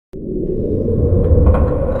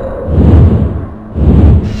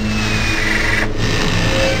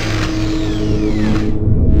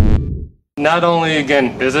Not only,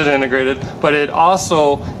 again, is it integrated, but it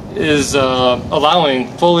also is allowing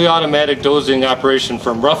fully automatic dosing operation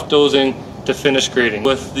from rough dosing to finished grading.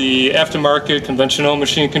 With the aftermarket conventional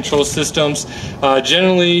machine control systems,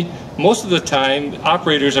 generally, most of the time,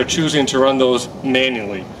 operators are choosing to run those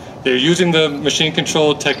manually. They're using the machine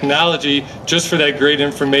control technology just for that grade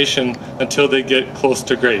information until they get close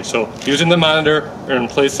to grade. So using the monitor in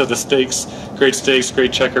place of the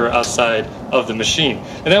grade checker outside of the machine.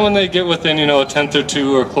 And then when they get within, a tenth or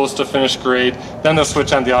two or close to finished grade, then they'll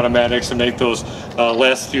switch on the automatics and make those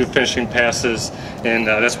last few finishing passes. And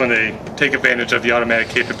that's when they take advantage of the automatic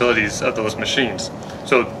capabilities of those machines.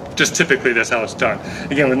 So just typically that's how it's done.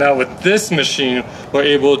 Again, now with this machine, we're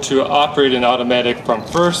able to operate an automatic from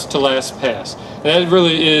first to last pass. And that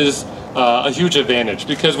really is a huge advantage,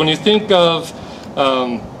 because when you think of,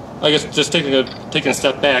 I guess just taking a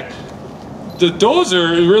step back, the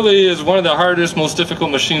dozer really is one of the hardest, most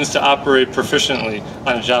difficult machines to operate proficiently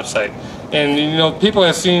on a job site. And people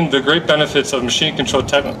have seen the great benefits of machine control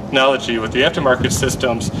technology with the aftermarket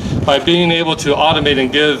systems by being able to automate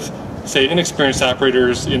and give, say, inexperienced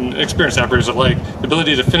operators and experienced operators alike the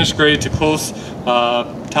ability to finish grade to close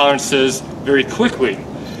tolerances very quickly.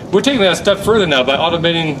 We're taking that a step further now by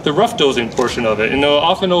automating the rough dosing portion of it.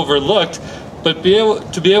 Often overlooked, but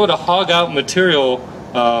to be able to hog out material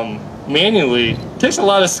manually takes a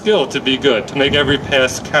lot of skill to be good, to make every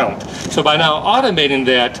pass count. So by now automating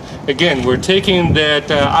that, again, we're taking that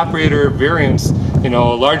operator variance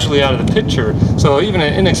largely out of the picture. So even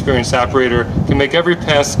an inexperienced operator can make every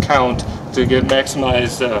pass count to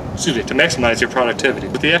maximize your productivity.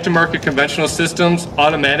 With the aftermarket conventional systems,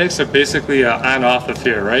 automatics are basically an on-off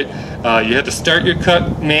affair, right? You have to start your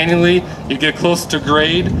cut manually, you get close to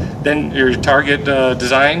grade, then your target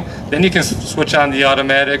design, then you can switch on the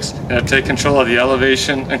automatics and take control of the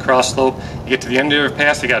elevation and cross slope. You get to the end of your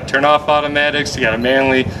pass, you got to turn off automatics, you got to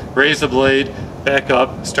manually raise the blade, back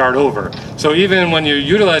up, start over. So even when you're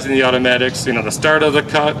utilizing the automatics, the start of the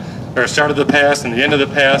cut, or start of the pass and the end of the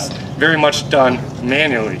pass, very much done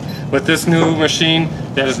manually. With this new machine,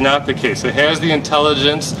 that is not the case. It has the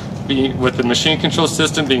intelligence with the machine control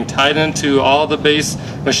system being tied into all the base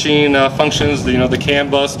machine functions, the CAN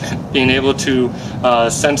bus, being able to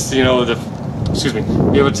sense, be able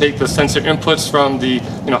to take the sensor inputs from the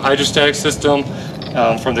hydrostatic system,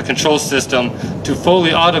 from the control system, to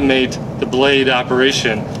fully automate the blade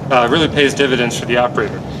operation. Really pays dividends for the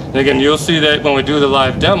operator. And again, you'll see that when we do the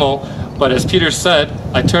live demo, but as Peter said,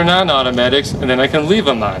 I turn on automatics and then I can leave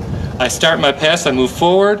them on. I start my pass, I move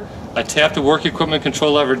forward, I tap the work equipment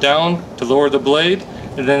control lever down to lower the blade,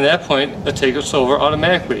 and then at that point, it takes over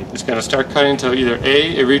automatically. It's going to start cutting until either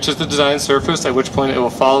A, it reaches the design surface, at which point it will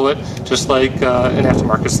follow it, just like an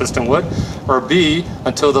aftermarket system would, or B,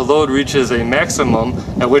 until the load reaches a maximum,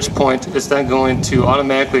 at which point it's then going to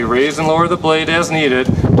automatically raise and lower the blade as needed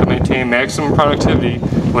to maintain maximum productivity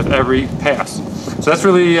with every pass. So that's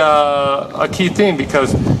really a key thing,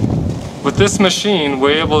 because with this machine,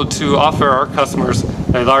 we're able to offer our customers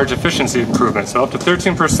a large efficiency improvement. So up to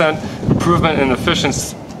 13% improvement in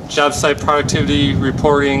efficiency. Job site productivity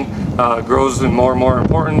reporting grows in more and more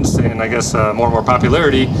importance, and I guess more and more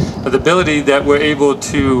popularity. But the ability that we're able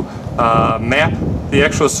to map the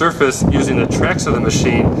actual surface using the tracks of the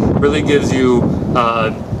machine really gives you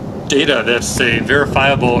data that's, say,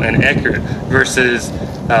 verifiable and accurate, versus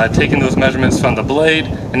taking those measurements from the blade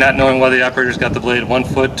and not knowing whether the operator's got the blade 1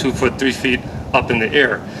 foot, 2 foot, 3 feet up in the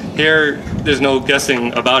air. Here, there's no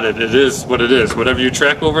guessing about it. It is what it is. Whatever you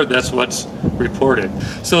track over, that's what's reported.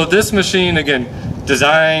 So this machine, again,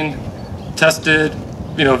 designed, tested,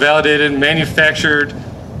 validated, manufactured,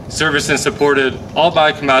 serviced and supported all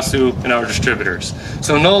by Komatsu and our distributors.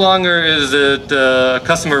 So no longer is it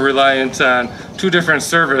customer reliant on two different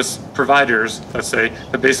service providers, let's say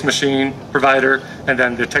the base machine provider and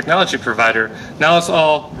then the technology provider. Now it's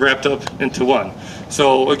all wrapped up into one.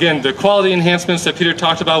 So again, the quality enhancements that Peter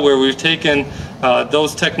talked about, where we've taken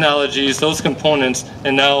those technologies, those components,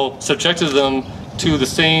 and now subjected them to the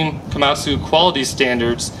same Komatsu quality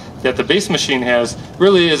standards that the base machine has,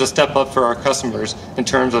 really is a step up for our customers in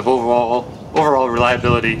terms of overall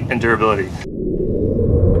reliability and durability.